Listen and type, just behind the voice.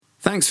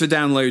Thanks for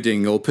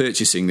downloading or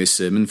purchasing this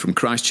sermon from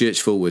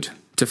Christchurch Forward.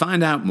 To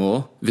find out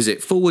more, visit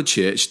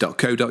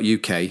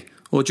forwardchurch.co.uk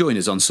or join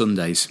us on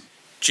Sundays.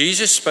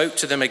 Jesus spoke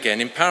to them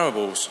again in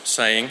parables,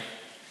 saying,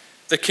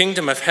 "The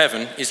kingdom of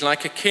heaven is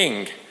like a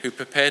king who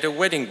prepared a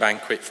wedding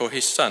banquet for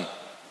his son.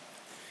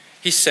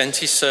 He sent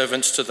his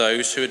servants to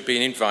those who had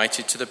been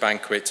invited to the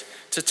banquet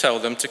to tell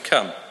them to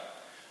come,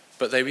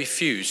 but they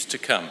refused to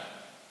come.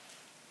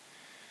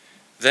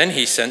 Then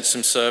he sent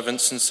some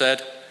servants and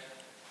said,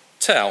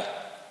 'Tell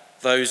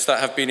those that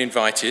have been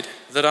invited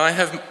that I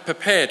have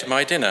prepared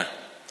my dinner.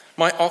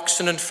 My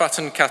oxen and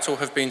fattened cattle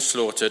have been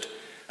slaughtered,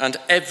 and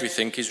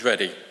everything is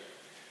ready.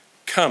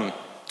 Come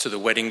to the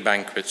wedding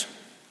banquet.'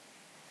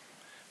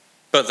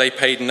 But they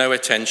paid no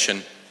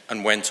attention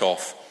and went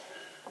off,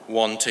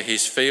 one to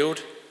his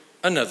field,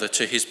 another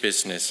to his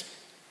business.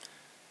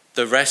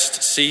 The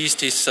rest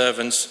seized his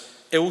servants,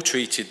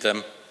 ill-treated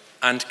them,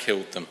 and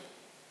killed them.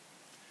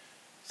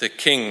 The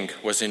king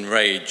was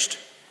enraged.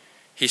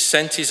 He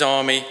sent his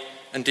army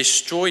and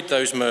destroyed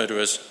those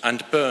murderers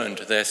and burned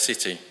their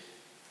city.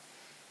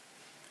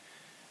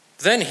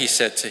 Then he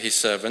said to his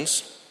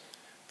servants,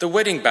 'The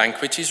wedding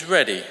banquet is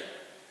ready,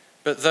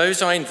 but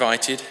those I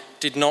invited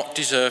did not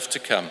deserve to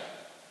come.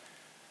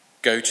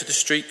 Go to the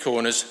street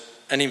corners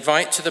and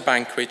invite to the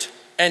banquet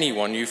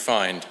anyone you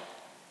find.'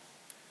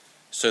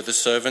 So the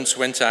servants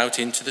went out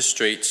into the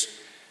streets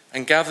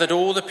and gathered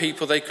all the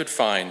people they could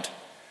find,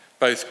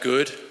 both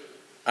good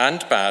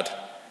and bad,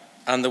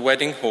 and the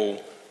wedding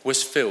hall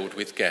was filled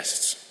with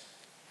guests.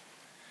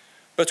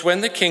 But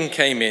when the king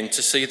came in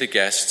to see the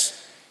guests,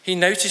 he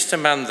noticed a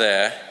man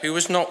there who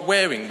was not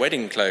wearing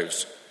wedding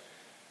clothes.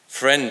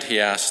 'Friend,' he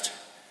asked,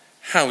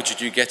 'how did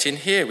you get in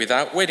here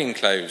without wedding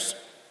clothes?'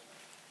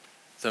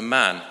 The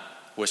man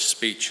was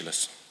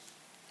speechless.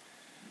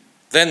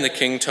 Then the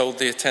king told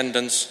the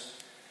attendants,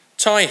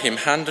 'Tie him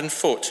hand and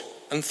foot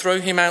and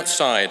throw him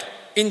outside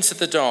into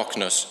the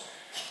darkness,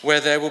 where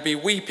there will be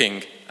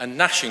weeping and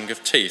gnashing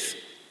of teeth.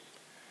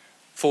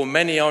 For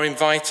many are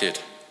invited,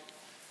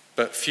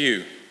 but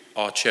few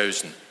are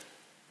chosen.'"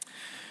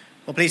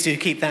 Well, please do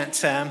keep that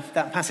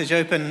passage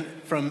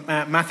open from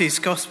Matthew's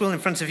Gospel in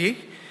front of you.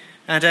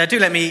 And do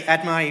let me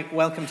add my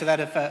welcome to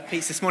that of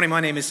Pete's this morning. My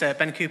name is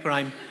Ben Cooper.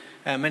 I'm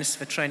Minister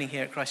for Training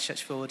here at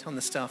Christchurch Forward on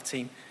the staff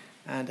team.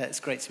 And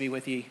it's great to be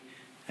with you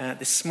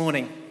this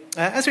morning.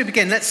 As we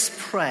begin, let's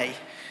pray.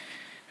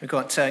 We've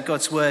got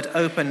God's word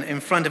open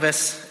in front of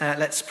us.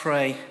 Let's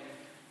pray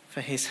for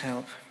his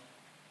help.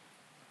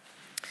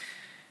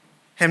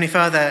 Heavenly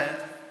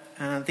Father,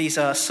 these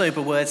are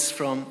sober words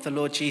from the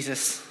Lord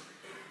Jesus.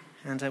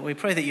 And we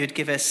pray that you would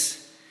give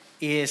us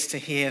ears to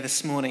hear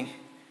this morning,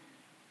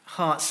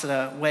 hearts that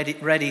are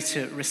ready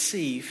to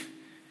receive.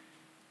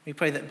 We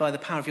pray that by the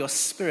power of your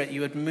Spirit,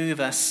 you would move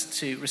us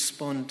to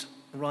respond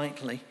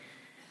rightly.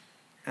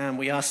 And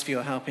we ask for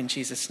your help in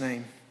Jesus'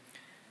 name.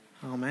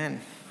 Amen.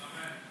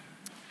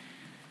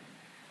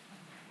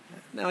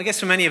 Now, I guess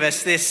for many of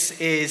us, this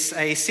is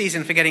a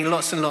season for getting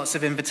lots and lots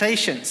of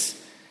invitations.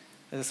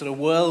 There's a sort of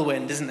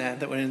whirlwind, isn't there,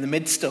 that we're in the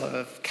midst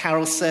of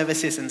carol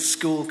services and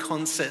school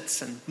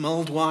concerts and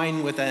mulled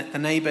wine with the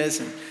neighbours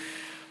and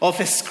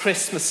office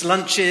Christmas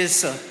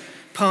lunches,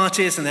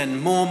 parties, and then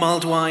more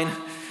mulled wine.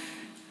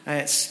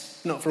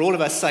 It's not for all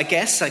of us, I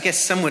guess. I guess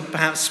some would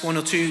perhaps one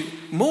or two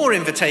more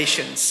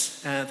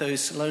invitations,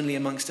 those lonely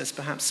amongst us,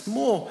 perhaps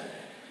more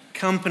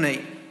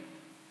company.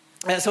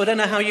 So I don't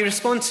know how you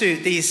respond to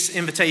these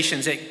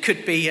invitations. It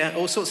could be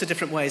all sorts of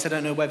different ways. I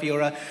don't know whether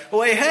you're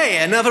hey,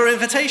 another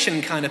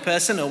invitation kind of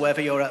person, or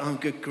whether you're oh,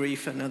 good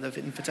grief, another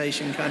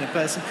invitation kind of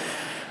person.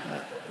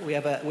 We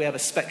have a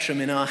spectrum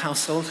in our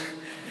household.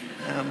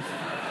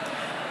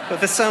 But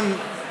for some,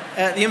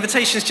 the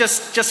invitations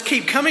just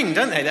keep coming,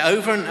 don't they? They're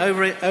over and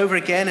over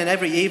again, and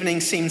every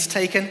evening seems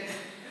taken.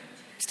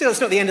 Still,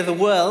 it's not the end of the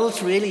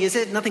world, really, is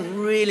it? Nothing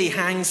really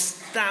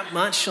hangs that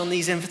much on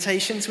these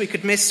invitations. We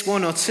could miss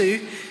one or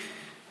two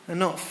and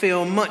not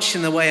feel much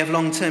in the way of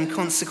long-term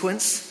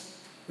consequence.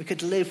 We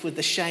could live with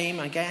the shame,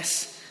 I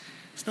guess.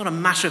 It's not a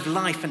matter of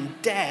life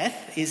and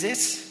death, is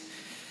it?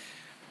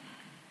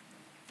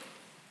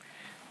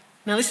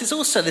 Now, this is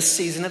also the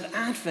season of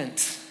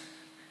Advent.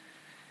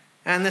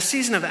 And the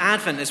season of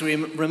Advent, as we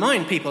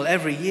remind people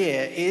every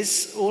year,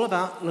 is all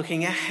about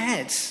looking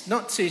ahead,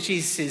 not to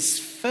Jesus'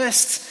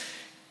 first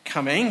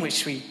coming,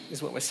 which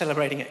is what we're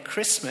celebrating at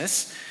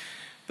Christmas,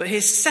 but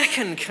his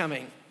second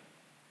coming.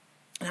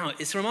 Now,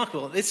 it's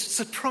remarkable. This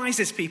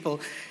surprises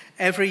people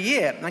every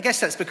year. And I guess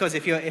that's because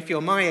if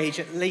you're my age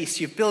at least,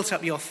 you've built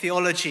up your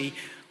theology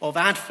of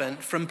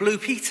Advent from Blue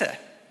Peter,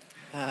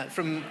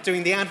 from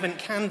doing the Advent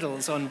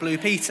candles on Blue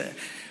Peter.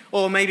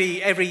 Or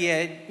maybe every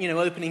year,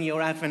 opening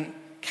your Advent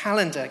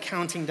calendar,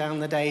 counting down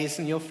the days,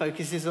 and your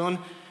focus is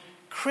on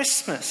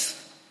Christmas.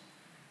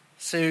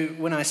 So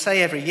when I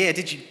say every year,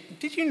 did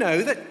you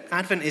know that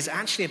Advent is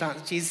actually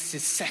about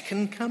Jesus'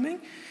 second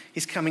coming?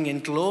 He's coming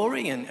in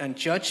glory and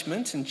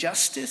judgment and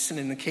justice and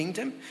in the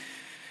kingdom.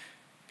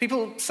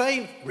 People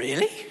say,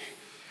 really?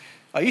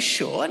 Are you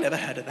sure? I never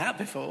heard of that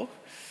before.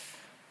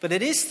 But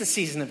it is the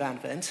season of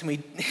Advent,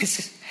 and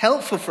it's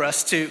helpful for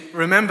us to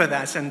remember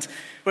that. And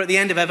we're at the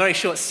end of a very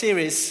short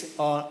series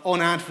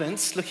on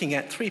Advent, looking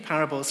at 3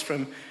 parables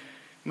from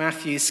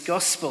Matthew's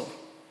Gospel,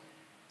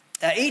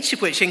 each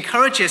of which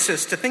encourages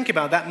us to think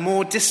about that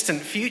more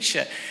distant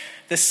future,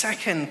 the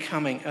second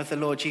coming of the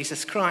Lord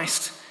Jesus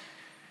Christ.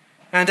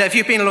 And if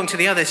you've been along to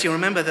the others, you'll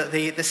remember that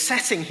the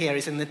setting here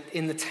is in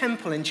the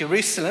temple in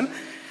Jerusalem.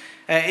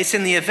 It's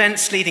in the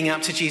events leading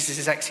up to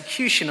Jesus'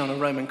 execution on a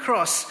Roman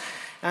cross.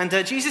 And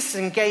Jesus is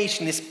engaged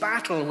in this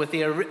battle with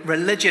the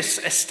religious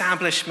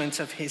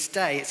establishment of his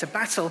day. It's a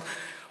battle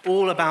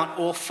all about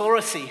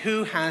authority.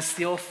 Who has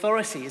the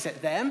authority? Is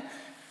it them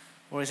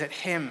or is it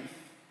him?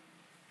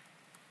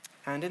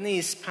 And in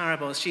these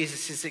parables,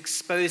 Jesus is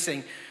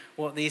exposing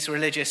what these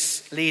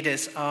religious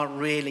leaders are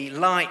really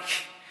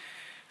like.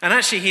 And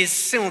actually, he's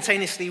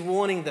simultaneously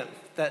warning them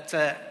that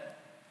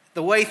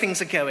the way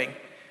things are going,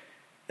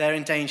 they're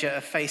in danger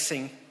of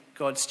facing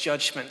God's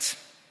judgment.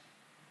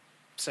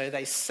 So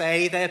they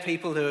say they're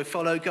people who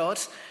follow God,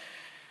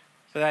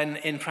 but then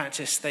in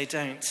practice they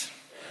don't.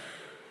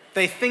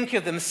 They think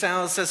of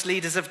themselves as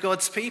leaders of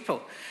God's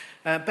people,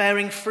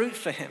 bearing fruit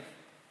for him.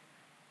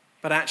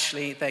 But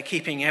actually they're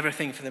keeping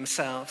everything for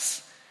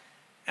themselves.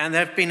 And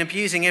they've been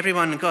abusing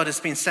everyone God has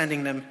been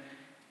sending them,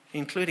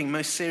 including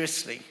most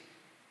seriously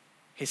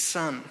his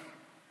son.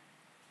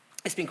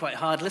 It's been quite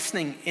hard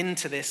listening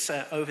into this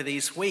over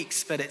these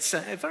weeks, but it's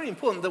very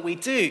important that we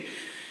do.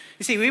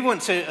 You see, we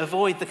want to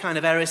avoid the kind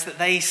of errors that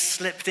they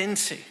slipped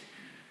into.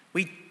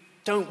 We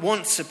don't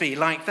want to be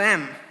like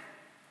them.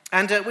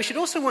 And we should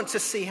also want to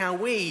see how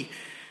we,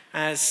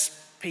 as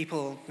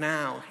people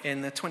now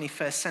in the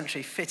 21st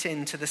century, fit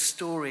into the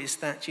stories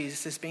that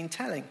Jesus has been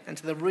telling and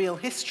to the real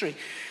history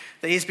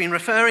that he's been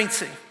referring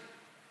to.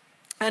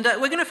 And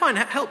we're going to find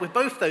help with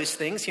both those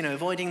things,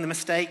 avoiding the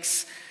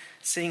mistakes,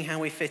 seeing how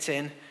we fit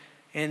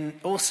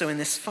also in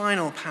this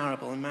final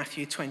parable in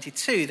Matthew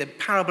 22, the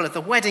parable of the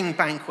wedding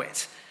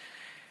banquet.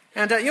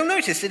 And you'll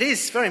notice it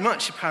is very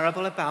much a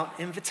parable about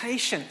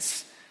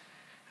invitations.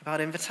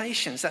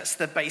 That's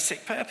the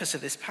basic purpose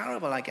of this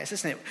parable, I guess,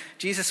 isn't it?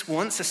 Jesus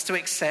wants us to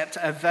accept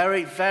a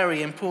very,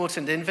 very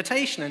important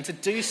invitation and to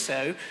do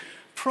so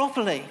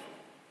properly.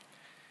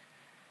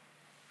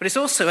 But it's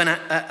also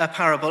a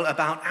parable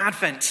about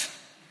Advent.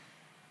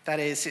 That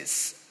is,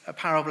 it's a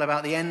parable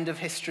about the end of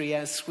history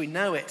as we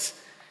know it.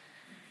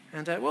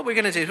 And what we're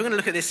going to do is we're going to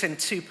look at this in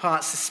 2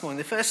 parts this morning.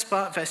 The first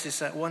part, verses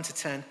 1 to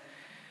 10,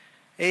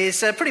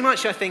 is pretty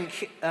much, I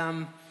think,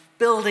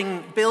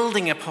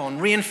 building upon,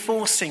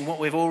 reinforcing what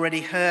we've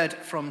already heard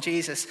from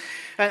Jesus.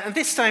 And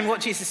this time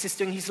what Jesus is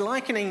doing, he's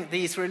likening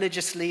these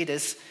religious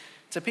leaders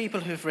to people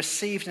who've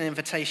received an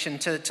invitation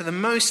to the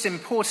most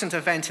important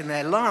event in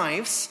their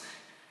lives,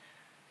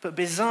 but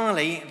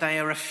bizarrely they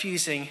are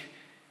refusing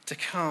to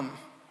come.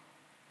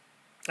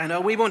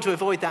 And we want to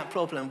avoid that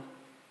problem.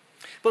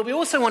 But we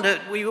also want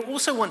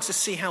to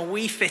see how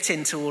we fit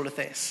into all of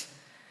this.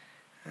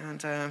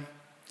 And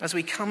as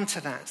we come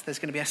to that, there's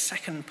going to be a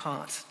second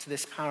part to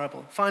this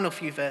parable. Final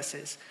few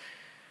verses.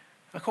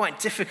 A quite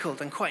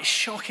difficult and quite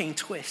shocking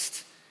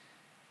twist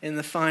in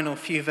the final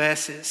few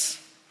verses.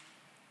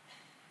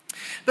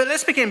 But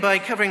let's begin by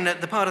covering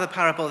the part of the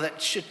parable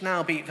that should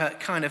now be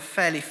kind of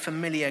fairly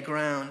familiar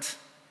ground.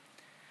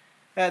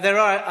 There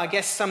are, I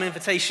guess, some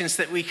invitations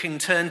that we can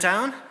turn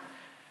down,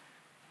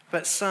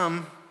 but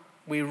some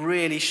we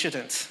really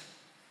shouldn't.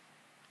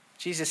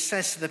 Jesus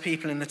says to the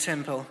people in the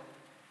temple,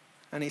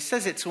 and he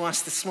says it to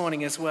us this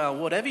morning as well,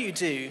 whatever you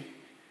do,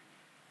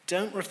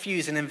 don't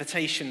refuse an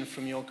invitation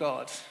from your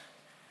God.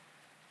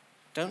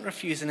 Don't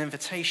refuse an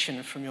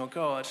invitation from your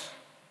God.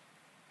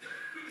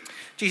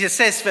 Jesus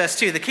says, verse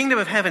 2, the kingdom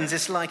of heavens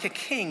is like a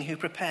king who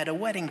prepared a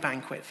wedding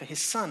banquet for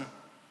his son.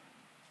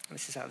 And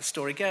this is how the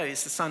story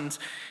goes. The son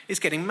is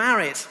getting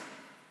married.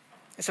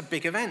 It's a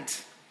big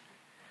event.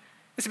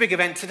 It's a big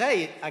event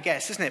today, I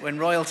guess, isn't it? When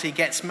royalty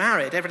gets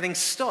married, everything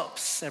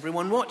stops.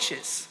 Everyone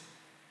watches.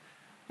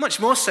 Much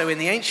more so in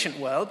the ancient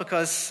world,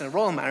 because a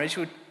royal marriage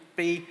would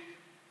be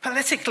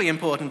politically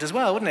important as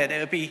well, wouldn't it? It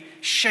would be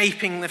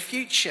shaping the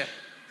future.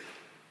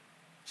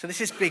 So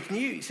this is big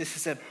news. This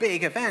is a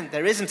big event.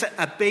 There isn't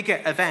a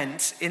bigger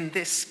event in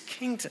this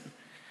kingdom.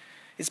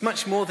 It's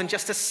much more than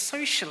just a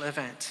social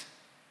event.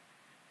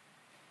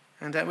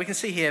 And we can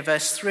see here,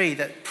 verse 3,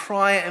 that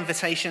prior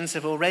invitations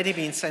have already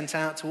been sent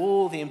out to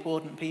all the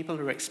important people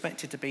who are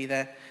expected to be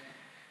there.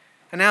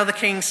 And now the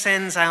king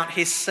sends out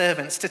his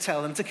servants to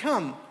tell them to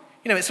come.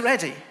 It's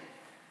ready.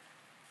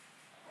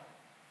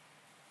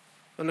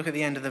 But look at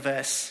the end of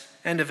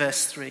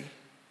verse 3.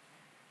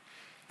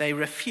 They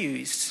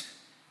refused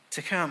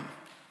to come.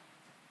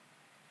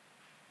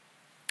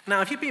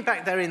 Now, if you've been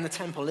back there in the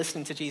temple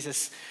listening to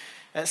Jesus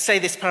say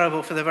this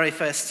parable for the very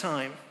first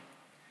time,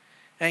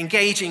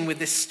 engaging with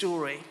this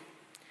story,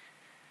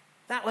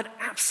 that would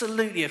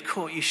absolutely have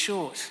caught you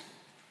short.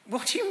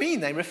 What do you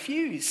mean they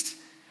refused?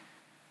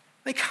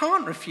 They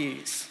can't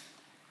refuse.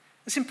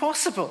 It's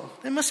impossible.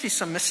 There must be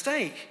some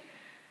mistake.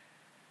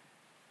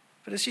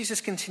 But as Jesus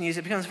continues,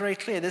 it becomes very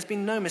clear there's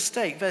been no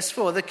mistake. Verse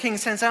 4, the king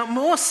sends out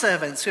more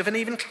servants who have an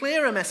even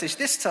clearer message,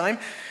 this time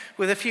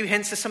with a few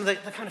hints of some of the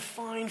kind of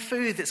fine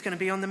food that's going to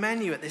be on the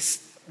menu at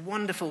this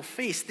wonderful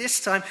feast.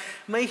 This time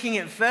making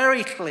it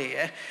very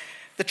clear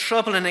the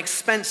trouble and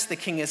expense the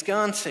king has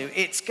gone to.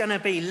 It's going to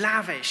be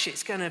lavish,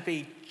 it's going to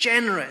be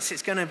generous,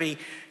 it's going to be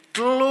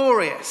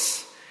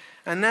glorious.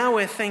 And now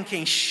we're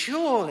thinking,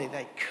 surely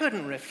they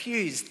couldn't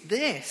refuse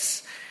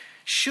this.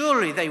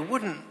 Surely they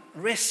wouldn't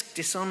risk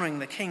dishonoring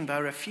the king by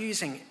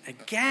refusing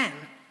again.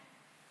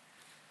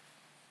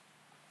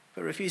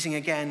 But refusing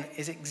again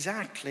is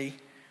exactly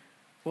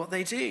what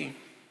they do.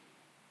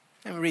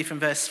 Let me read from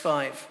verse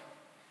 5.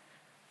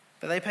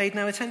 But they paid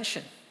no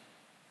attention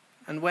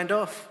and went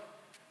off,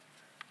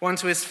 one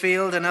to his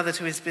field, another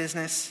to his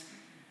business.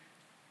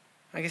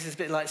 I guess it's a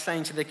bit like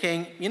saying to the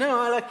king,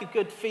 I like a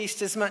good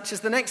feast as much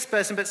as the next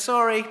person, but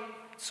sorry,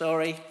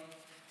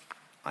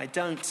 I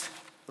don't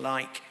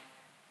like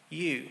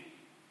you.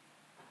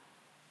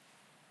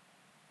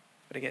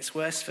 But it gets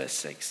worse, verse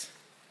 6.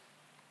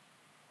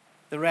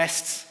 The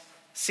rest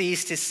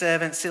seized his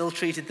servants,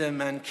 ill-treated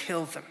them, and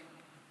killed them.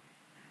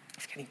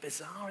 It's getting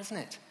bizarre, isn't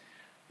it?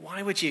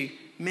 Why would you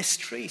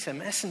mistreat a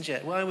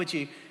messenger? Why would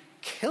you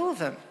kill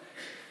them?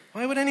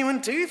 Why would anyone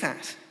do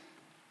that?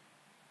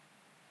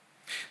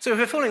 So if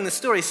we're following the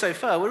story so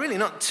far, we're really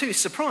not too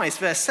surprised,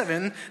 verse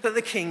 7, that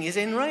the king is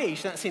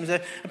enraged. That seems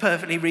a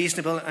perfectly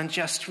reasonable and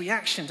just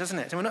reaction, doesn't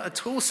it? And we're not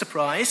at all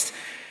surprised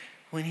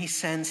when he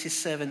sends his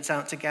servants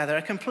out to gather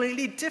a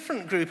completely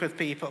different group of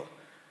people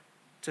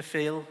to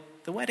fill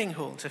the wedding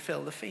hall, to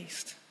fill the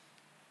feast.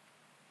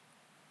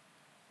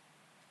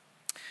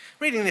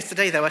 Reading this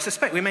today, though, I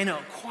suspect we may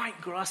not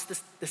quite grasp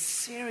the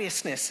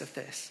seriousness of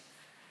this.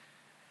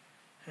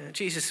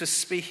 Jesus was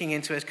speaking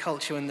into a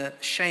culture when the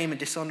shame and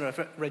dishonor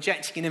of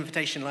rejecting an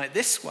invitation like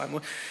this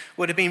one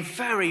would have been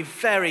very,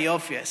 very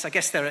obvious. I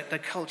guess there are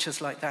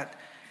cultures like that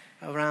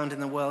around in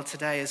the world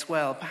today as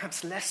well,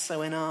 perhaps less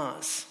so in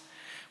ours.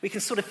 We can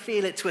sort of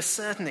feel it to a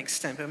certain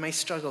extent, but may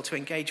struggle to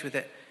engage with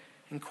it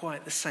in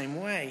quite the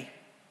same way.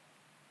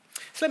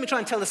 So let me try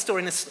and tell the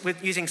story with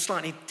using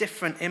slightly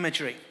different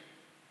imagery.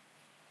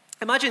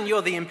 Imagine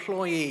you're an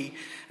employee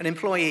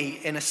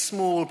in a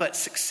small but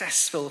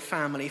successful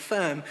family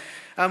firm.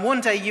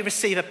 One day you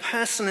receive a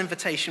personal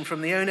invitation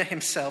from the owner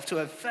himself to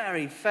a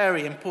very,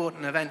 very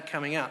important event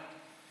coming up.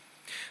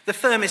 The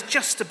firm is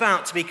just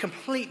about to be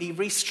completely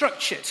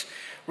restructured,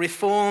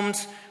 reformed,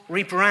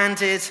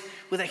 rebranded,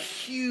 with a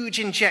huge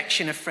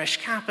injection of fresh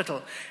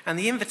capital. And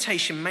the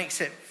invitation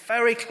makes it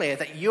very clear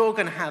that you're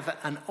going to have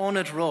an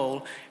honoured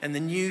role in the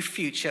new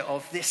future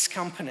of this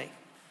company.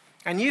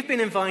 And you've been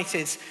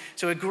invited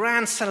to a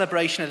grand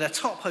celebration at a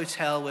top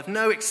hotel with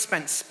no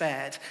expense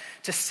spared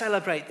to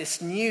celebrate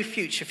this new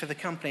future for the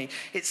company.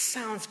 It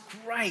sounds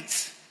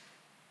great,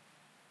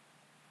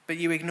 but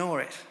you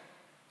ignore it.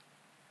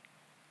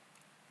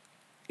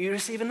 You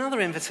receive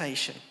another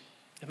invitation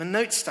with a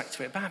note stuck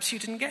to it. Perhaps you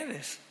didn't get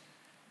this.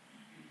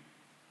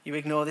 You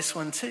ignore this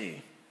one too.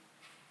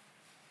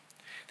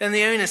 Then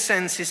the owner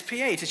sends his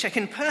PA to check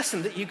in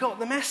person that you got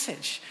the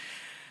message,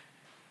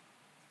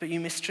 but you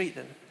mistreat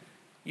them.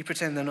 You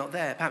pretend they're not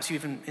there. Perhaps you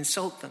even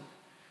insult them.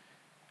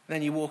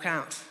 Then you walk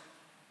out.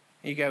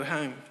 You go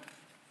home.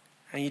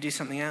 And you do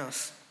something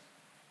else.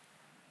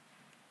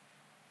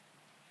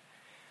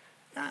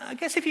 I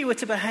guess if you were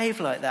to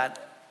behave like that,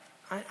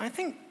 I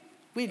think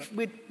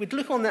we'd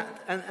look on that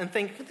and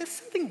think, but there's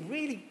something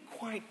really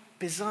quite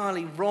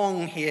bizarrely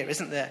wrong here,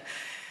 isn't there?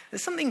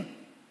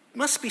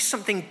 Must be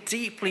something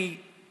deeply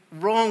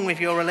wrong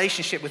with your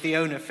relationship with the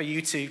owner for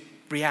you to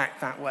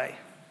react that way.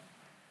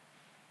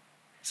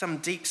 Some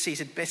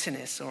deep-seated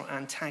bitterness or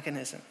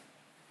antagonism.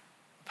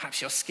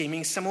 Perhaps you're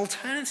scheming some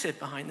alternative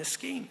behind the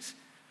schemes.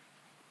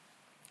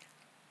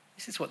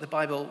 This is what the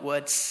Bible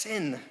word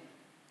sin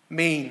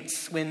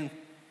means, when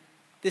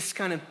this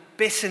kind of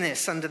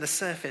bitterness under the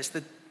surface,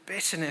 the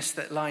bitterness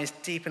that lies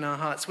deep in our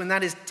hearts, when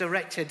that is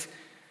directed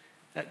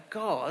at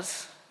God,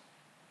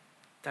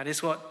 that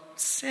is what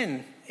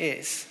sin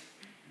is.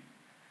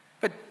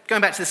 But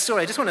going back to the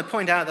story, I just want to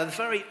point out that the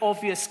very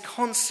obvious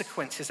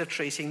consequences of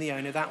treating the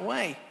owner that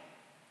way.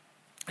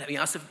 Let me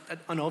ask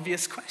an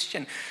obvious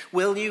question.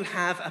 Will you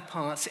have a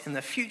part in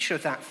the future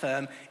of that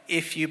firm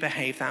if you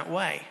behave that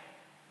way?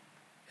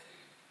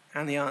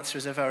 And the answer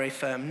is a very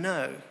firm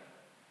no.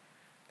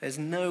 There's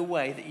no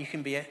way that you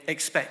can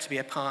expect to be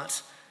a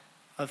part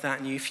of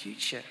that new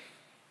future.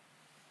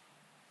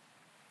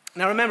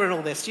 Now remember in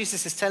all this,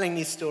 Jesus is telling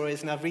these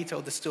stories, and I've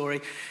retold the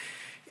story,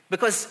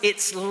 because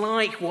it's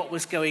like what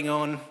was going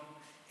on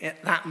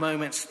at that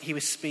moment he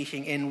was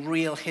speaking in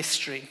real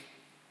history.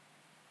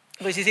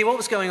 Because you see, what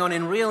was going on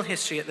in real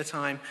history at the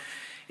time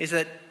is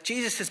that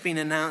Jesus has been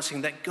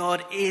announcing that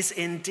God is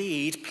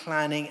indeed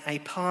planning a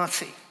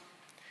party.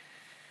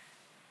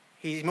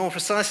 More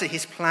precisely,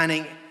 he's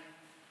planning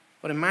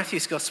what in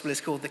Matthew's gospel is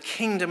called the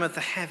kingdom of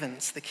the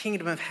heavens, the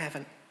kingdom of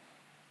heaven.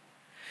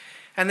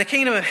 And the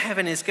kingdom of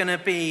heaven is going to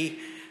be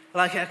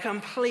like a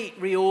complete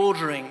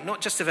reordering,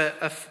 not just of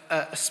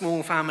a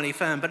small family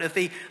firm, but of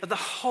the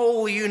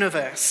whole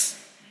universe.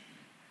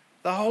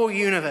 The whole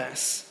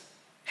universe.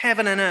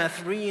 Heaven and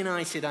earth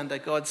reunited under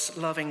God's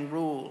loving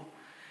rule,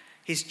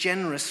 his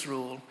generous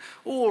rule.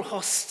 All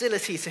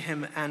hostility to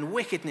him and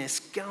wickedness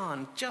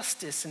gone,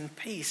 justice and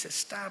peace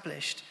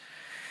established.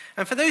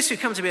 And for those who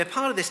come to be a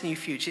part of this new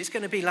future, it's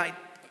going to be like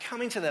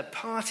coming to the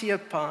party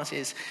of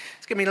parties.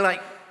 It's going to be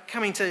like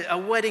coming to a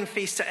wedding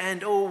feast to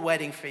end all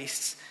wedding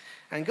feasts.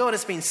 And God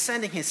has been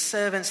sending his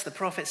servants, the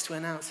prophets, to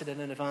announce it in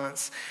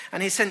advance.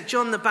 And he sent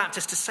John the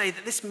Baptist to say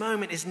that this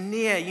moment is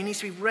near. You need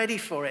to be ready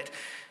for it.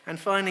 And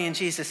finally, in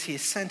Jesus, he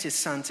has sent his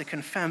son to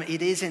confirm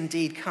it is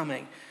indeed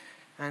coming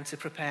and to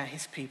prepare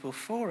his people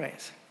for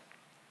it.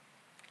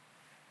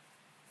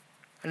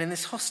 And in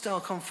this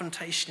hostile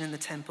confrontation in the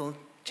temple,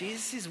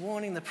 Jesus is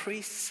warning the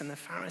priests and the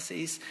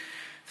Pharisees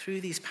through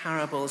these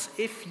parables.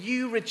 If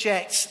you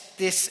reject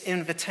this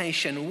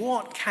invitation,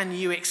 what can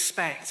you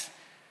expect?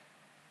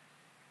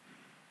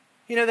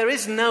 You know, there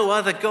is no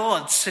other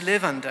gods to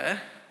live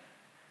under.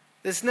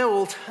 There's no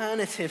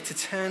alternative to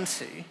turn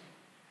to.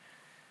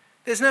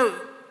 There's no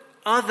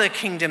other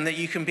kingdom that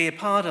you can be a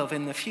part of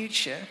in the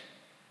future.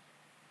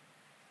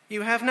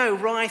 You have no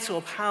right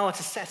or power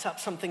to set up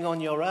something on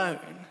your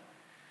own.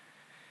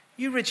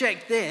 You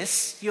reject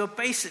this, you're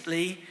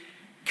basically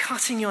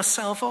cutting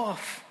yourself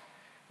off.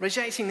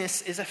 Rejecting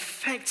this is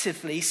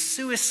effectively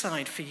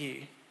suicide for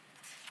you.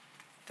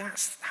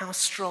 That's how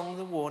strong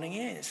the warning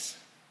is.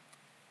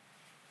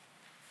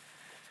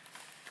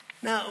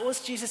 Now,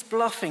 was Jesus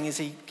bluffing as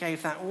he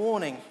gave that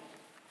warning?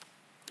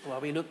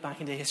 Well, we look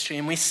back into history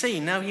and we see,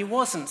 no, he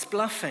wasn't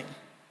bluffing.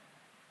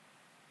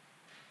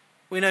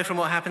 We know from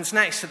what happens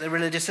next that the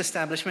religious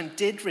establishment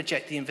did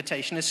reject the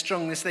invitation as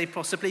strongly as they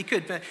possibly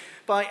could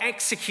by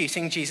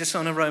executing Jesus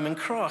on a Roman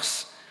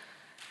cross.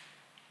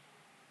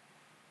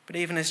 But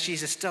even as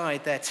Jesus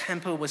died, their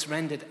temple was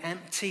rendered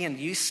empty and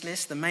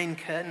useless, the main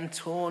curtain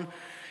torn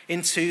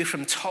in two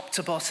from top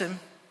to bottom.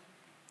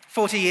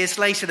 40 years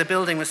later, the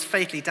building was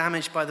fatally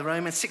damaged by the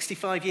Romans.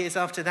 65 years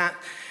after that,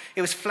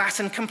 it was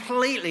flattened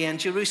completely and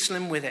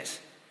Jerusalem with it.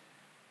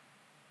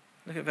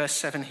 Look at verse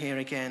 7 here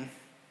again.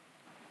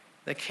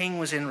 The king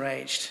was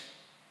enraged.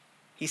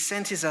 He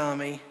sent his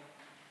army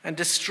and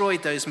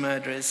destroyed those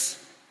murderers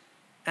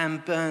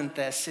and burned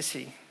their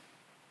city.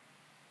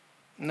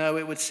 No,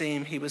 it would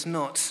seem he was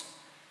not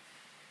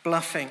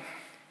bluffing.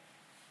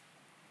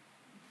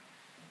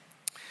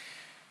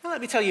 Now,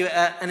 let me tell you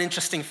an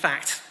interesting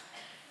fact.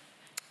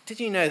 Did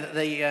you know that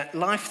the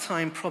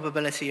lifetime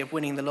probability of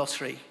winning the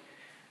lottery,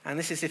 and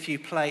this is if you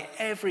play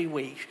every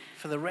week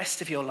for the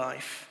rest of your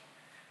life,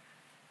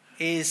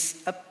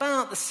 is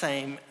about the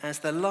same as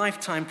the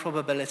lifetime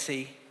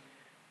probability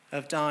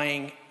of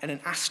dying in an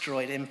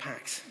asteroid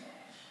impact?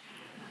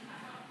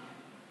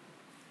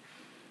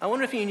 I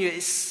wonder if you knew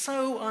it's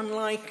so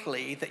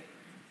unlikely that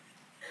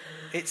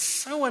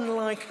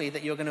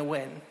you're going to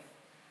win,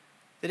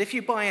 that if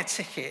you buy a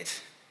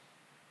ticket,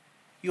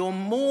 you're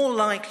more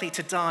likely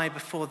to die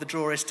before the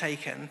draw is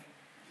taken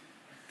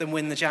than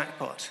win the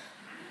jackpot.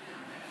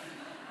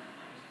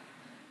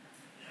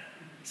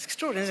 It's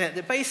extraordinary, isn't it?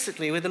 That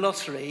basically with the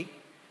lottery,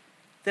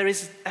 there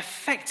is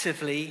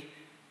effectively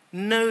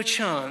no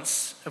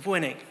chance of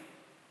winning.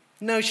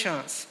 No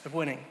chance of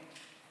winning.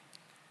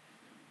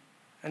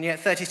 And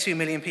yet 32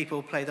 million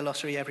people play the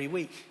lottery every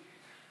week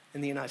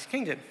in the United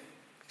Kingdom.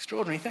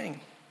 Extraordinary thing.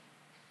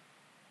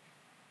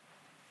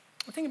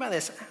 Think about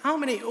this. How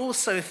many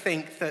also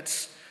think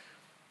that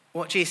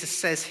what Jesus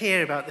says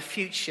here about the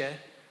future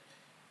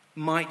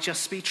might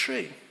just be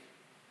true?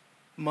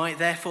 Might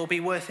therefore be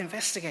worth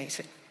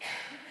investigating?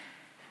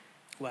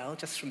 Well,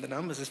 just from the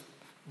numbers, there's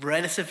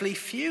relatively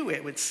few,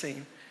 it would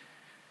seem.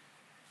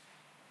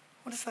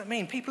 What does that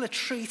mean? People are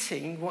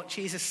treating what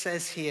Jesus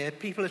says here,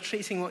 people are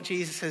treating what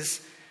Jesus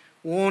has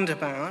warned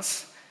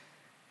about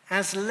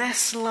as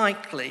less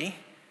likely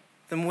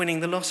than winning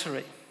the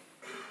lottery.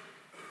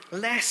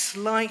 Less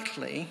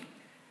likely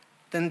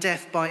than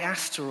death by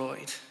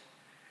asteroid.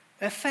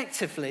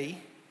 Effectively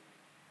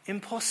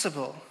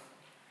impossible.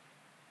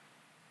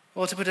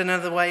 Or to put it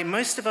another way,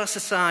 most of our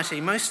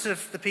society, most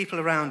of the people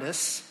around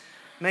us,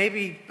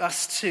 maybe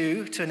us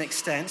too, to an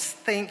extent,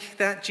 think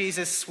that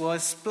Jesus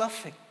was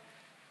bluffing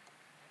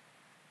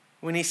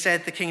when he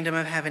said the kingdom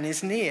of heaven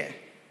is near.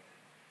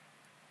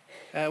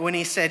 When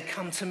he said,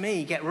 come to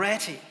me, get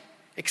ready,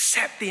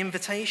 accept the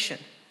invitation.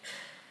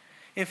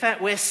 In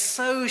fact, we're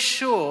so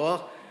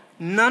sure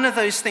none of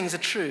those things are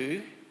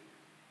true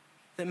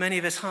that many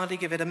of us hardly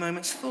give it a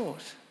moment's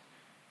thought.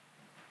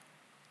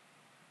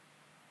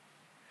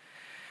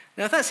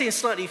 Now, if that seems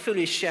slightly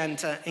foolish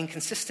and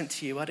inconsistent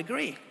to you, I'd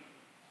agree.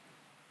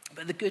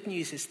 But the good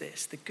news is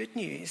this. The good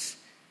news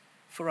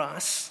for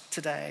us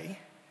today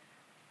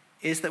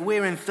is that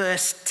we're in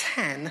verse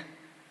 10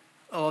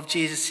 of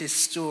Jesus'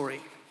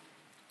 story.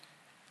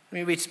 Let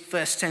me read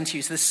verse 10 to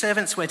you. So the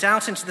servants went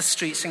out into the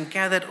streets and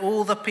gathered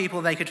all the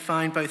people they could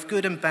find, both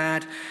good and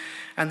bad,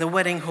 and the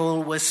wedding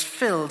hall was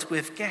filled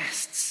with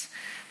guests.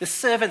 The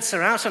servants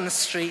are out on the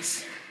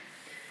streets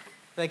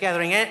They're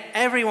gathering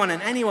everyone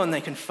and anyone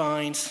they can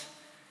find.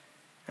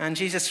 And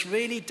Jesus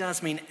really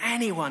does mean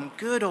anyone,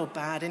 good or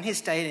bad. In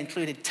his day, it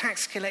included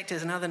tax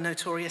collectors and other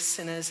notorious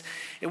sinners.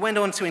 It went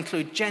on to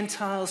include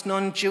Gentiles,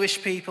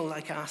 non-Jewish people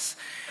like us.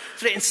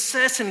 So it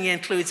certainly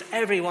includes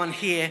everyone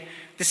here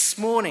this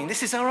morning.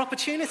 This is our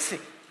opportunity.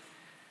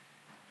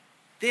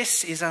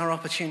 This is our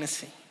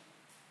opportunity.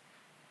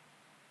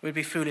 We'd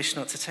be foolish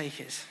not to take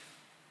it.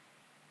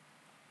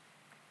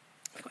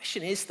 The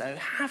question is, though,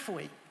 have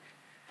we?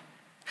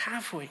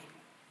 Have we?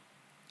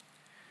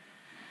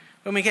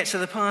 When we get to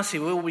the party,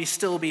 will we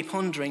still be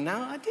pondering?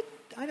 Now,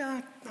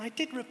 I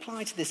did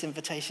reply to this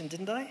invitation,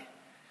 didn't I?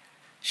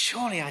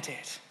 Surely I did.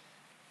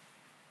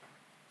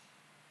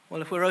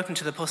 Well, if we're open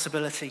to the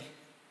possibility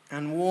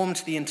and warm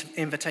to the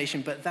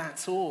invitation, but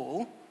that's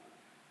all,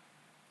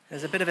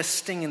 there's a bit of a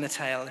sting in the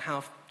tail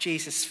how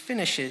Jesus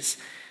finishes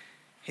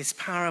his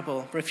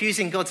parable.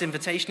 Refusing God's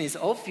invitation is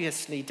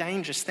obviously a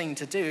dangerous thing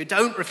to do.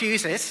 Don't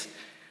refuse it.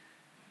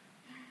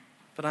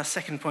 But our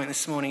second point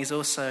this morning is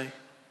also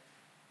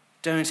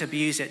don't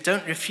abuse it.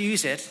 Don't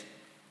refuse it.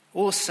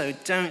 Also,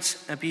 don't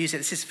abuse it.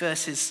 This is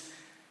verses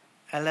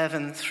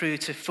 11 through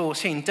to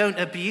 14. Don't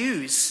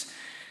abuse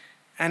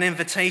an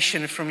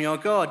invitation from your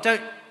God.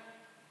 Don't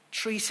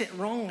treat it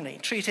wrongly.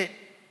 Treat it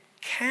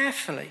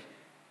carefully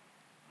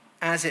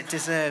as it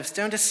deserves.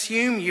 Don't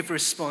assume you've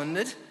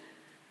responded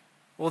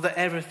or that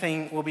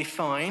everything will be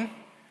fine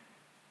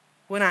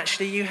when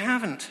actually you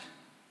haven't.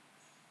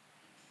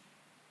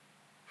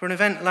 For an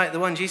event like the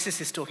one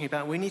Jesus is talking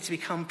about, we need to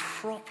become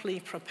properly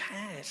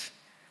prepared.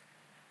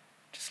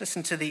 Just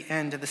listen to the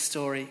end of the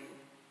story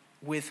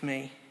with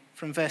me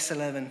from verse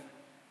 11.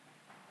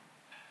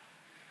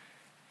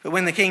 But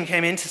when the king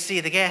came in to see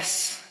the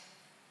guests,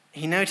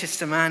 he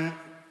noticed a man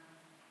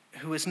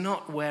who was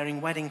not wearing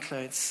wedding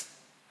clothes.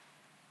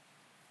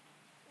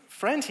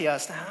 Friend, he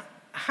asked,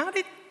 how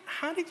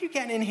did you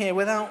get in here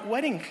without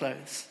wedding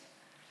clothes?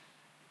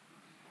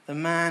 The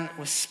man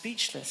was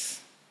speechless.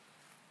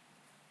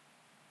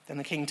 Then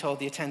the king told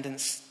the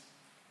attendants,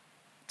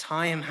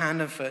 tie him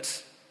hand and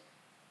foot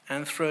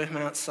and throw him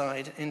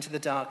outside into the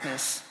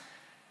darkness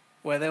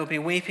where there will be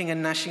weeping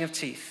and gnashing of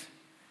teeth.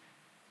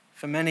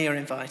 For many are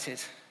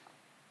invited,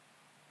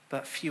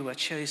 but few are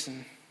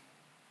chosen.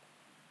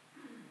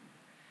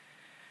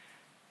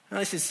 Now,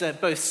 this is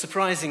both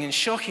surprising and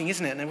shocking,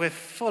 isn't it? And we're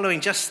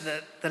following just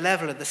the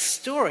level of the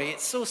story.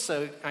 It's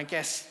also, I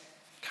guess,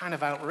 kind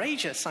of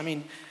outrageous. I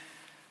mean,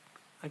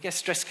 I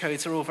guess dress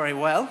codes are all very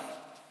well.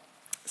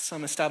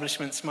 Some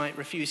establishments might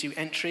refuse you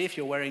entry if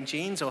you're wearing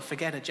jeans or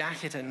forget a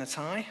jacket and a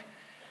tie.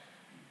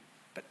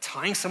 But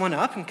tying someone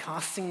up and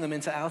casting them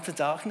into outer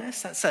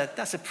darkness,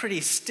 that's a pretty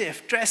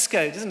stiff dress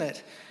code, isn't it?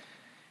 It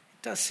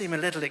does seem a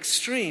little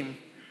extreme.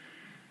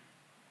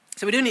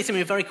 So we do need to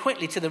move very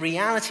quickly to the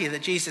reality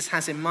that Jesus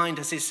has in mind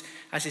as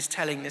he's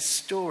telling this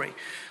story.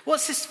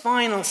 What's this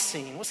final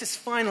scene? What's this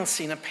final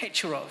scene a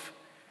picture of?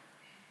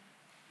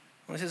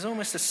 Well, this is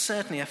almost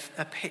certainly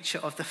a picture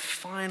of the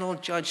final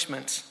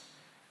judgment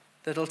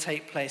that'll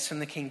take place when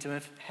the kingdom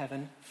of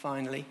heaven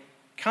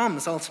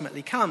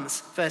ultimately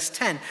comes. Verse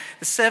 10,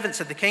 the servants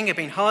of the king have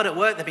been hard at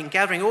work. They've been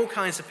gathering all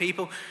kinds of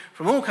people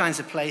from all kinds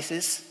of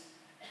places.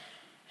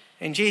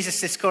 In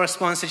Jesus, this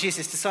corresponds to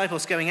Jesus'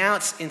 disciples going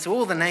out into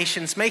all the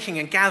nations, making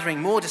and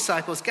gathering more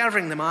disciples,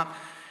 gathering them up.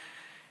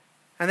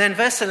 And then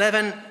verse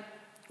 11,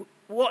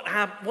 what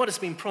has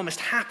been promised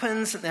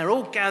happens. They're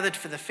all gathered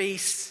for the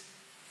feast.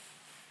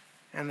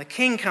 And the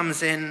king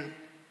comes in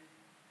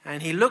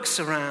and he looks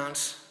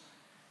around.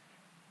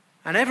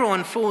 And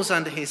everyone falls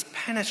under his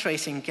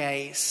penetrating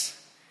gaze.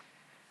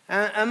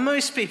 And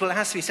most people, it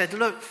has to be said,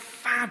 look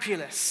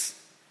fabulous.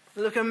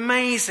 They look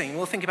amazing.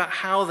 We'll think about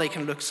how they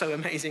can look so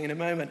amazing in a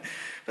moment.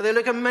 But they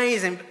look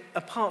amazing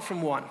apart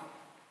from one.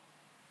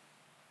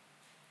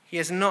 He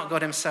has not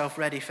got himself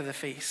ready for the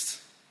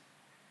feast.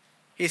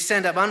 He's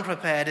turned up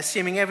unprepared,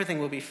 assuming everything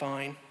will be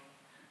fine.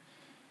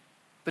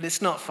 But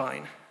it's not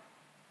fine.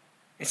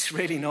 It's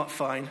really not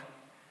fine.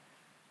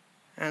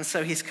 And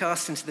so he's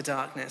cast into the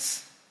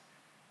darkness,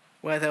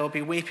 where there will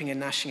be weeping and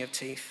gnashing of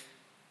teeth.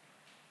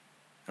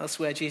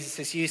 Elsewhere, Jesus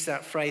has used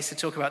that phrase to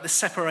talk about the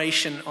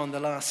separation on the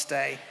last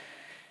day,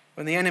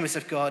 when the enemies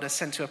of God are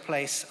sent to a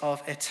place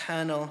of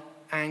eternal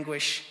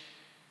anguish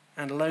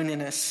and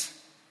loneliness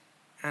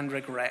and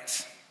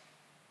regret.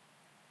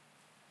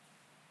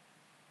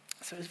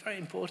 So it's very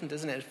important,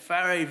 isn't it?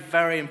 Very,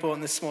 very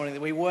important this morning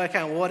that we work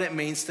out what it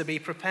means to be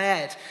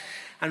prepared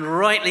and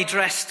rightly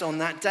dressed on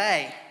that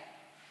day.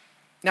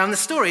 Now, in the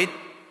story,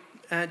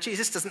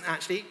 Jesus doesn't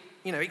actually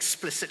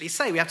explicitly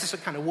say. We have to sort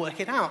of kind of work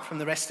it out from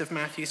the rest of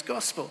Matthew's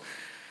gospel.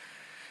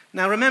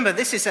 Now remember,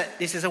 this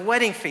is a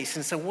wedding feast,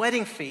 and it's a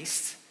wedding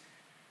feast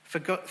for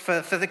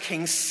the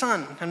king's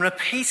son. And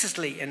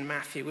repeatedly in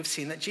Matthew, we've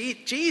seen that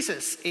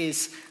Jesus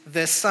is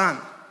the son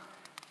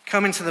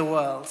come into the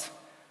world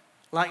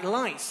like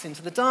lights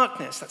into the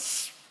darkness.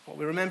 That's what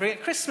we're remembering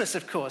at Christmas,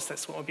 of course.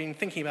 That's what we've been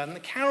thinking about in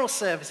the carol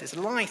services,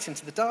 light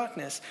into the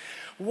darkness.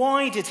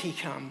 Why did he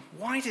come?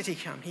 Why did he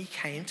come? He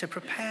came to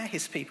prepare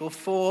his people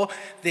for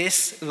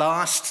this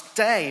last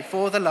day,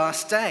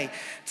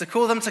 to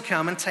call them to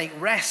come and take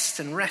rest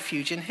and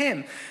refuge in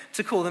him,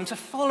 to call them to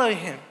follow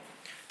him,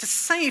 to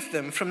save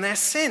them from their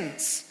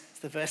sins. It's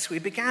the verse we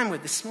began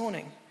with this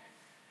morning.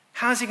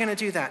 How's he going to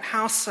do that?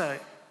 How so?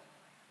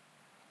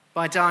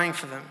 By dying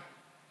for them,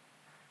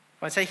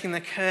 by taking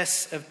the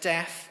curse of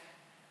death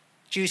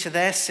due to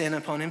their sin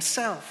upon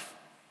himself,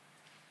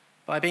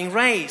 by being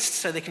raised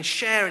so they can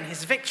share in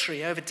his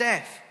victory over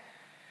death,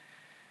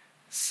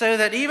 so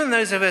that even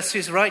those of us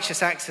whose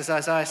righteous acts, as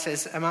Isaiah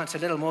says, amount to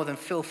little more than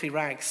filthy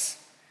rags,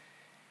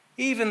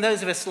 even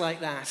those of us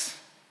like that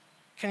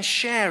can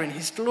share in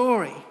his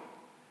glory.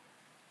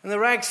 And the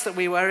rags that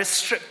we wear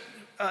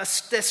they're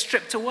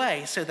stripped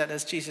away, so that,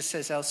 as Jesus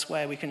says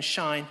elsewhere, we can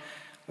shine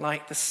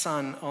like the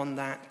sun on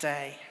that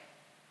day.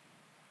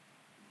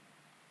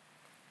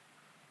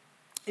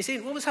 You see,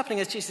 what was happening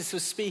as Jesus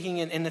was speaking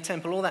in the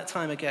temple all that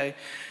time ago,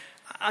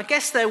 I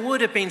guess there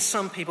would have been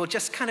some people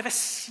just kind of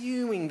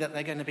assuming that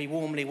they're going to be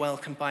warmly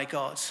welcomed by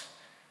God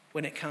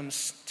when it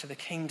comes to the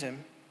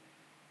kingdom.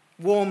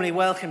 Warmly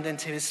welcomed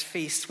into his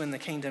feast when the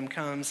kingdom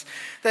comes.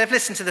 They've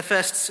listened to the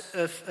first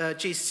of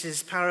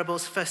Jesus'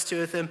 parables, the first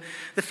two of them,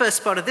 the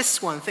first part of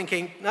this one,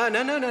 thinking, no,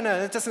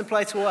 that doesn't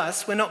apply to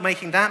us. We're not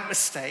making that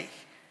mistake.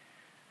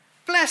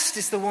 Blessed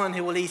is the one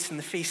who will eat in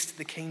the feast of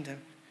the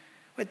kingdom.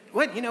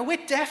 We're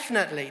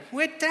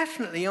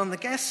definitely on the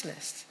guest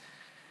list.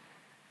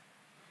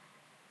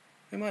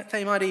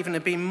 They might even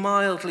have been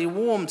mildly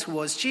warm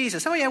towards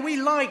Jesus. Oh yeah, we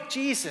like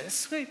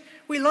Jesus.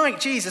 We like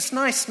Jesus,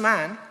 nice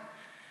man.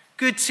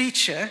 Good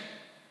teacher.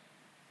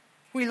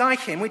 We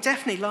like him. We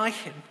definitely like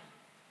him.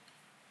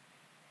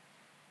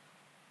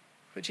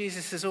 But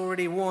Jesus has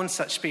already warned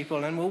such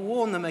people and will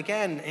warn them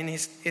again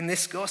in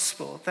this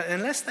gospel that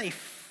unless they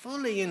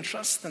fully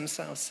entrust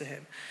themselves to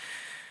him,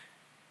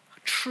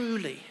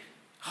 truly,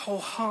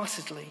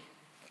 wholeheartedly,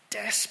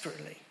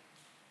 desperately,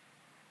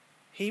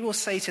 he will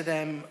say to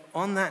them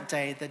on that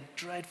day the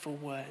dreadful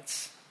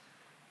words,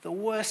 the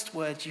worst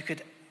words you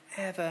could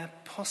ever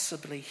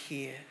possibly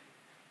hear.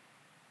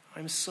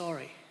 I'm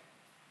sorry.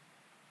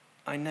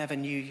 I never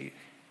knew you.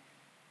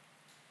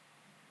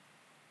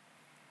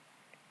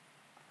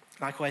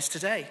 Likewise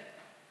today.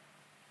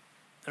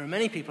 There are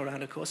many people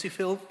around, of course, who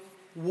feel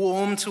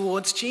warm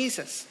towards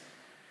Jesus.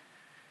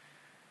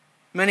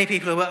 Many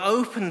people who are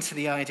open to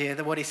the idea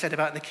that what he said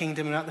about the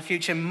kingdom and about the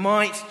future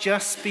might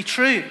just be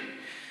true.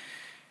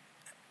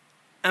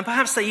 And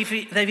perhaps they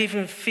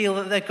even feel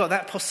that they've got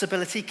that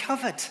possibility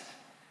covered.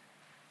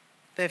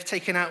 They've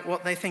taken out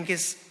what they think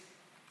is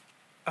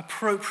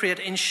appropriate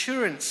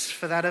insurance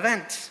for that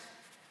event.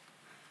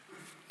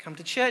 Come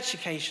to church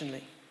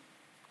occasionally.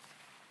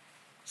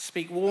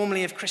 Speak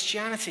warmly of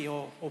Christianity,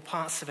 or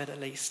parts of it at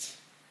least.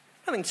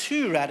 Nothing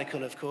too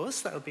radical, of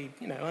course. That would be,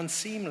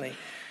 unseemly.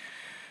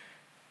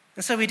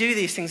 And so we do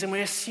these things and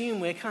we assume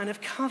we're kind of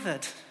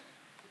covered.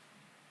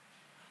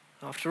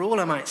 After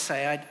all, I might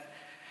say,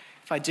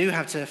 if I do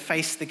have to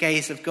face the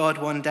gaze of God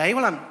one day,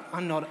 well,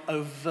 I'm not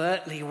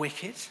overtly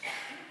wicked.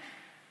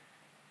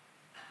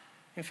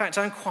 In fact,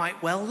 I'm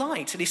quite well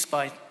liked, at least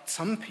by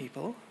some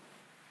people.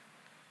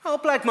 I'll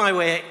blag my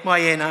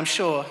way in, I'm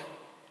sure.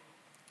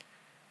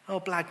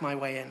 I'll blag my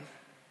way in.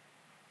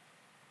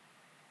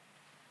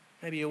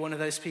 Maybe you're one of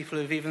those people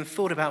who've even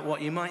thought about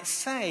what you might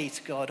say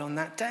to God on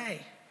that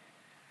day.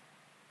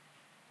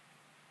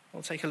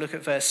 We'll take a look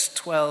at verse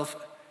 12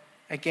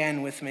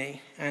 again with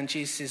me and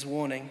Jesus'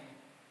 warning.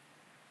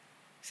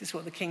 This is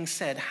what the king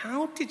said.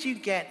 How did you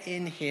get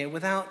in here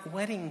without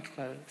wedding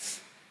clothes?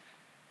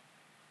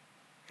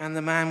 And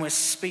the man was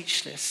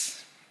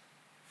speechless.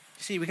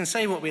 You see, we can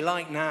say what we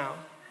like now,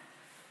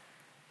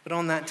 but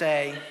on that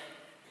day,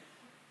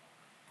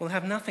 we'll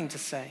have nothing to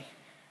say.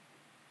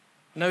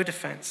 No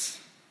defense.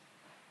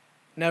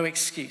 No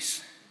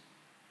excuse.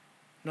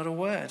 Not a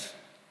word.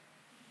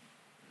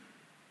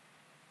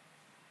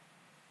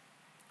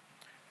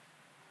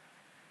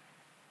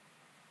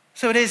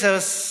 So it is,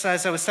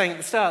 as I was saying at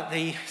the start,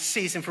 the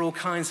season for all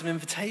kinds of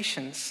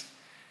invitations.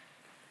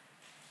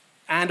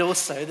 And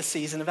also the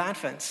season of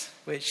Advent,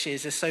 which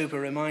is a sober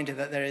reminder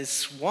that there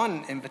is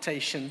one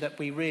invitation that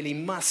we really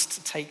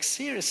must take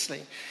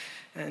seriously.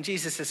 And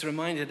Jesus has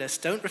reminded us,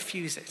 don't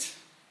refuse it.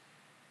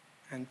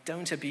 And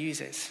don't abuse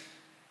it.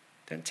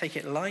 Don't take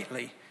it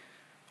lightly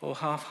or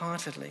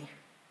half-heartedly.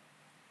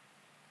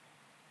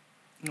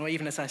 Or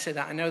even as I say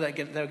that, I know that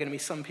there are going to be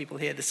some people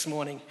here this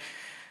morning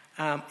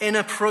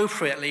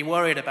inappropriately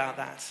worried about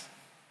that.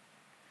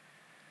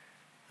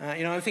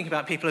 I'm thinking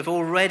about people who have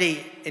already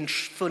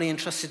fully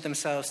entrusted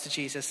themselves to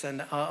Jesus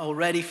and are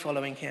already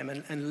following him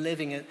and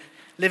living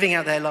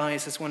out their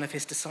lives as one of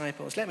his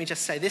disciples. Let me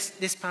just say,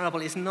 this parable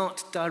is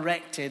not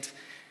directed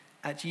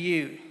at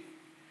you.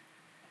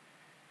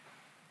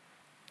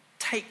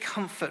 Take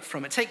comfort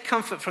from it. Take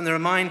comfort from the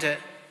reminder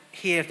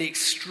here of the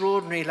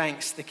extraordinary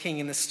lengths the king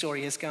in the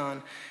story has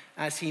gone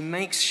as he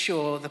makes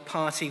sure the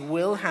party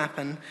will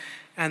happen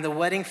and the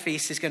wedding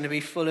feast is going to be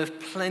full of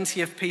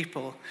plenty of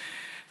people.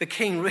 The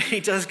king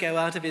really does go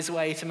out of his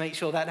way to make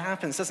sure that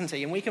happens, doesn't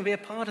he? And we can be a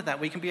part of that.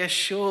 We can be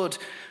assured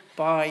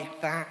by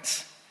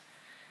that.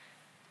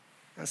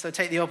 And so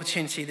take the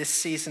opportunity this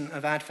season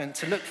of Advent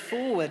to look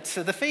forward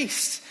to the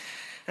feast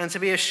and to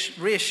be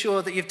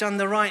reassured that you've done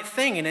the right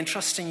thing in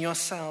entrusting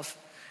yourself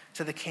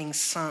to the King's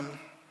Son.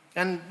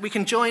 And we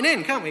can join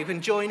in, can't we? We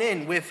can join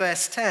in with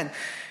verse 10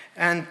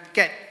 and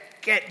get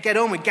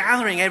on with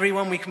gathering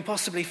everyone we can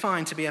possibly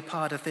find to be a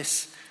part of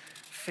this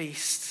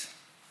feast.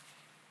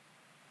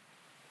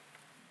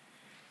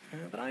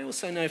 But I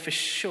also know for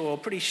sure,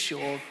 pretty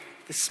sure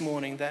this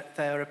morning, that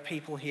there are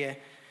people here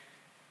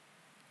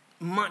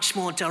much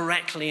more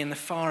directly in the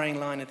firing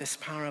line of this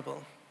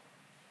parable.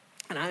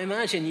 And I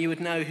imagine you would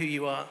know who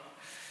you are.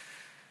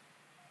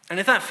 And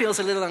if that feels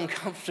a little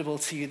uncomfortable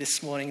to you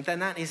this morning, then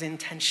that is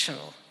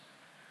intentional.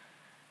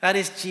 That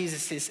is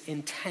Jesus'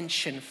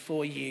 intention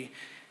for you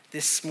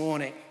this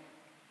morning.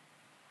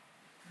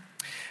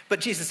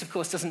 But Jesus, of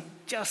course, doesn't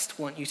just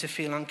want you to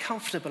feel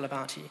uncomfortable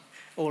about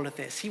all of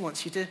this. He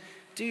wants you to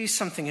do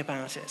something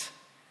about it.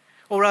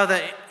 Or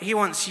rather, he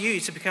wants you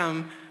to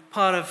become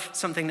part of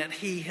something that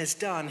he has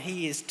done,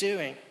 he is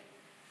doing.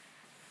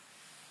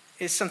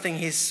 It's something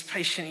he's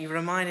patiently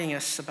reminding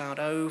us about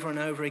over and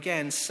over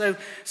again, so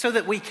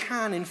that we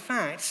can, in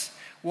fact,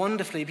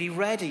 wonderfully be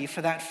ready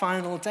for that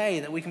final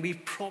day, that we can be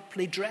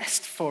properly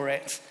dressed for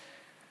it.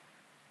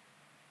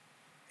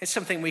 It's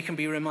something we can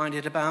be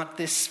reminded about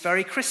this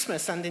very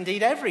Christmas, and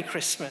indeed every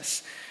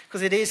Christmas,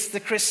 because it is the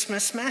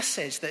Christmas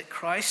message that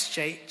Christ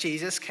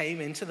Jesus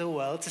came into the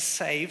world to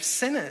save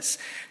sinners,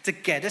 to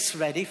get us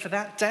ready for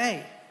that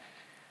day.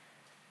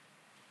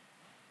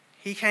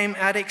 He came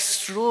at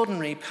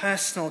extraordinary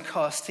personal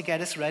cost to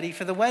get us ready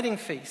for the wedding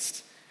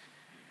feast.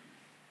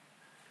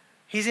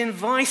 He's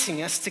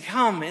inviting us to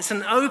come. It's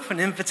an open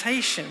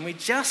invitation. We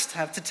just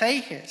have to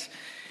take it.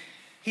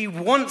 He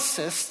wants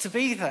us to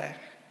be there.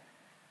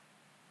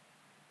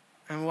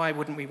 And why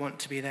wouldn't we want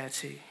to be there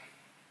too?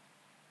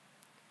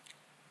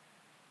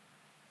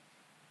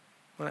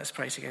 Well, let's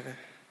pray together.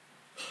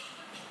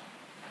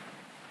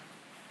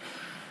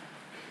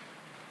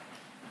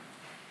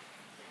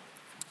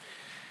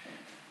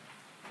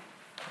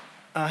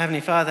 Our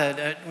Heavenly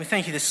Father, we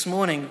thank you this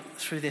morning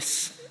through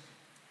this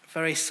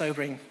very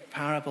sobering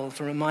parable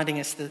for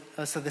reminding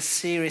us of the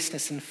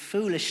seriousness and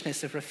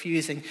foolishness of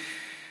refusing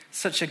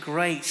such a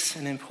great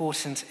and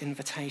important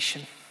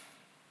invitation.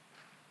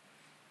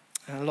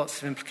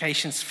 Lots of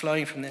implications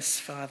flowing from this,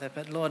 Father,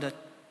 but Lord,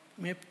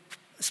 we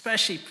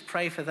especially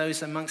pray for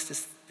those amongst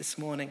us this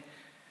morning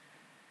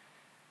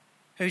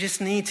who just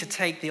need to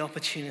take the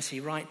opportunity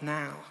right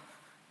now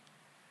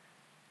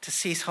to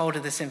seize hold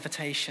of this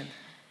invitation,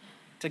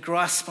 to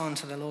grasp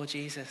onto the Lord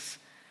Jesus,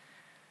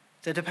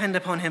 to depend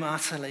upon him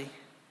utterly,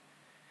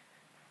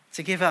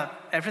 to give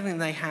up everything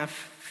they have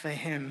for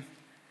him,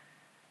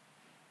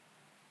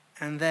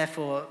 and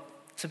therefore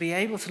to be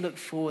able to look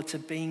forward to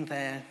being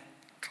there,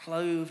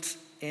 clothed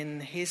in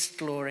his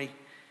glory,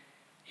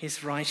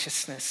 his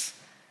righteousness,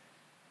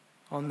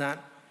 on that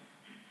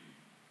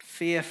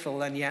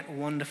fearful and yet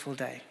wonderful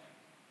day.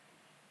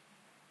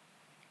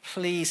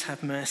 Please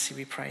have mercy,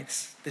 we pray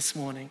this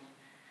morning.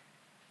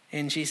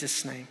 In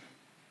Jesus' name.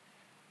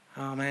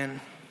 Amen.